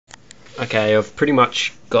Okay, I've pretty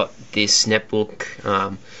much got this netbook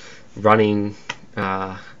running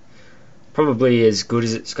probably as good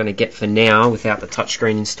as it's going to get for now without the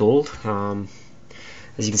touchscreen installed.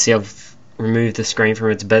 As you can see, I've removed the screen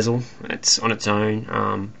from its bezel. It's on its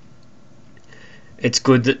own. It's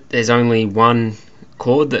good that there's only one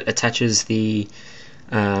cord that attaches the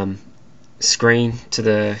screen to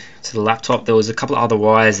the laptop. There was a couple of other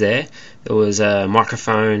wires there. There was a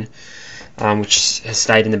microphone which has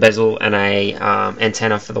stayed in the bezel, and a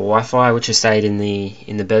antenna for the Wi-Fi which has stayed in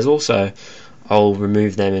the bezel. So I'll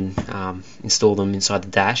remove them and install them inside the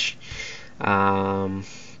dash.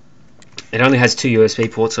 It only has two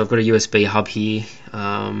USB ports, so I've got a USB hub here,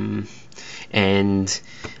 and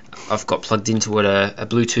I've got plugged into it a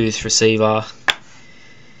Bluetooth receiver.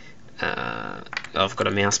 I've got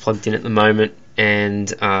a mouse plugged in at the moment,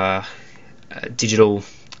 and a digital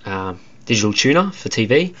tuner for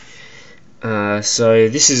TV. So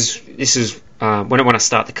this is when I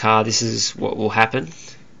start the car, this is what will happen.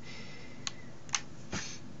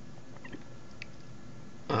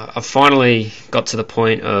 I've finally got to the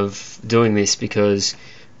point of doing this, because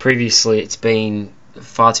previously it's been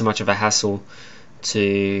far too much of a hassle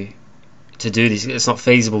to do this. It's not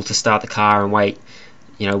feasible to start the car and wait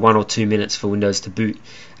 1 or 2 minutes for Windows to boot.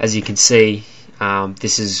 As you can see,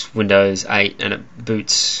 this is Windows 8 and it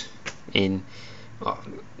boots in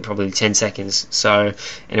probably 10 seconds. So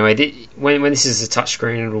anyway, when this is a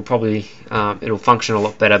touchscreen, it'll probably it'll function a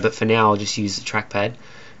lot better, but for now I'll just use the trackpad.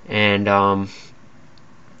 And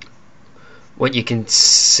what you can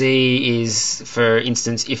see is, for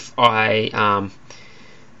instance, if I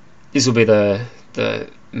this will be the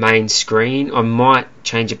main screen. I might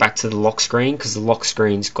change it back to the lock screen, because the lock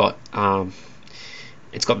screen's got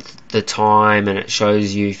it's got the time, and it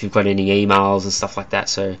shows you if you've got any emails and stuff like that.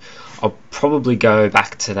 So I'll probably go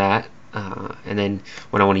back to that, and then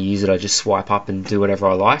when I want to use it, I just swipe up and do whatever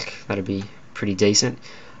I like. That'd be pretty decent.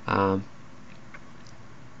 Now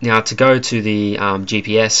to go to the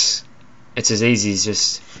GPS, it's as easy as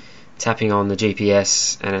just tapping on the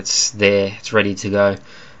GPS, and it's there, it's ready to go.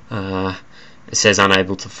 It says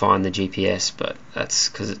unable to find the GPS, but that's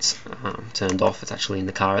because it's turned off. It's actually in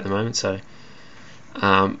the car at the moment. So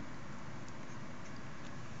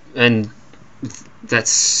and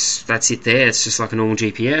that's it there. It's just like a normal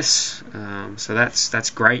GPS. So that's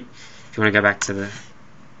great. If you want to go back to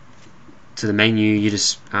the menu, you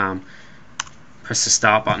just press the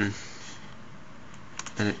start button,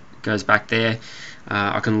 and it goes back there.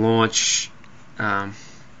 I can launch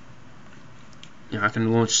I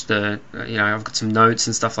can launch I've got some notes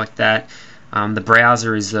and stuff like that. The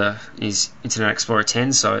browser is Internet Explorer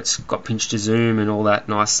 10, so it's got pinch to zoom and all that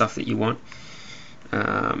nice stuff that you want.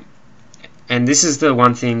 And this is the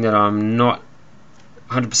one thing that I'm not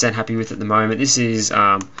 100% happy with at the moment. This is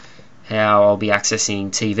how I'll be accessing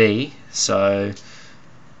TV. So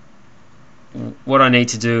what I need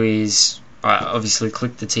to do is I obviously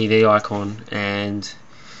click the TV icon, and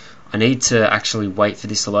I need to actually wait for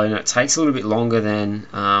this to load, and it takes a little bit longer than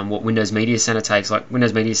what Windows Media Center takes. Like,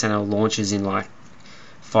 Windows Media Center launches in like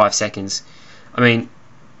 5 seconds. I mean,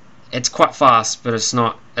 it's quite fast, but it's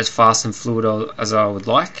not as fast and fluid as I would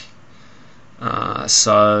like.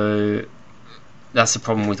 So that's the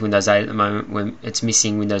problem with Windows 8 at the moment, when it's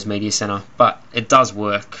missing Windows Media Center. But it does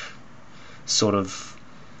work, sort of,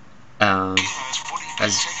 as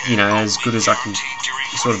good as I can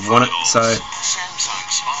sort of want it. So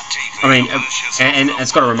I mean, and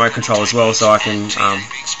it's got a remote control as well, so I can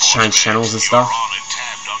change channels and stuff.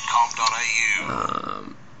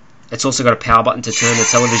 It's also got a power button to turn the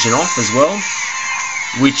television off as well,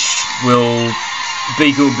 which will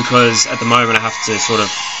be good, because at the moment I have to sort of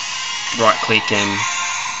right click and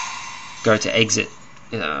go to exit.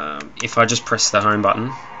 If I just press the home button,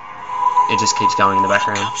 it just keeps going in the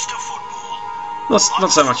background.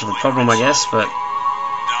 Not so much of a problem, I guess, but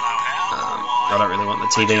I don't really want the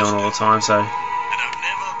TV on all the time, so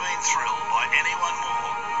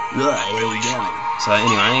there we go. So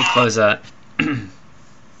anyway, close that.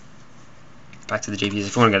 Back to the GPS.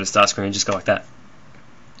 If you want to go to start screen, just go like that,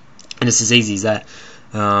 and it's as easy as that.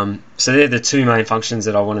 So they're the two main functions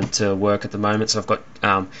that I wanted to work at the moment. So I've got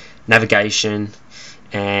navigation,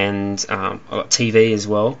 and I've got TV as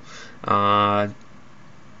well.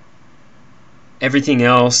 Everything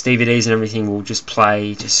else, DVDs and everything, will just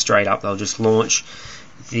play just straight up. They'll just launch.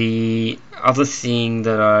 The other thing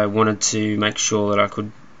that I wanted to make sure that I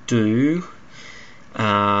could do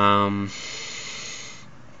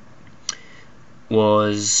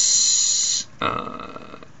was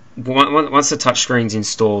once the touchscreen's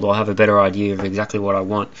installed, I'll have a better idea of exactly what I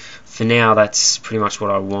want. For now, that's pretty much what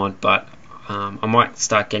I want, but I might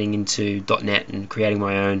start getting into .NET and creating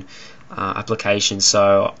my own application,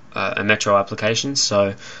 so a Metro application.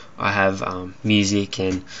 So I have music,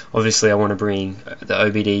 and obviously I want to bring the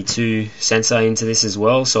OBD2 sensor into this as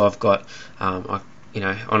well. So I've got, on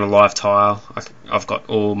a live tile, I've got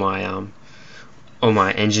all my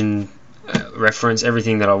engine reference,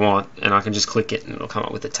 everything that I want, and I can just click it and it'll come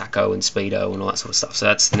up with the tacho and speedo and all that sort of stuff. So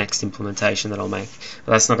that's the next implementation that I'll make,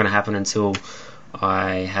 but that's not going to happen until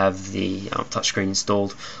I have the touchscreen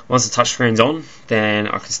installed. Once the touchscreen's on, then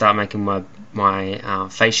I can start making my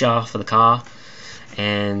fascia for the car,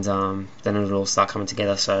 and then it'll all start coming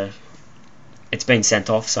together. So it's been sent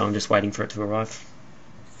off, so I'm just waiting for it to arrive.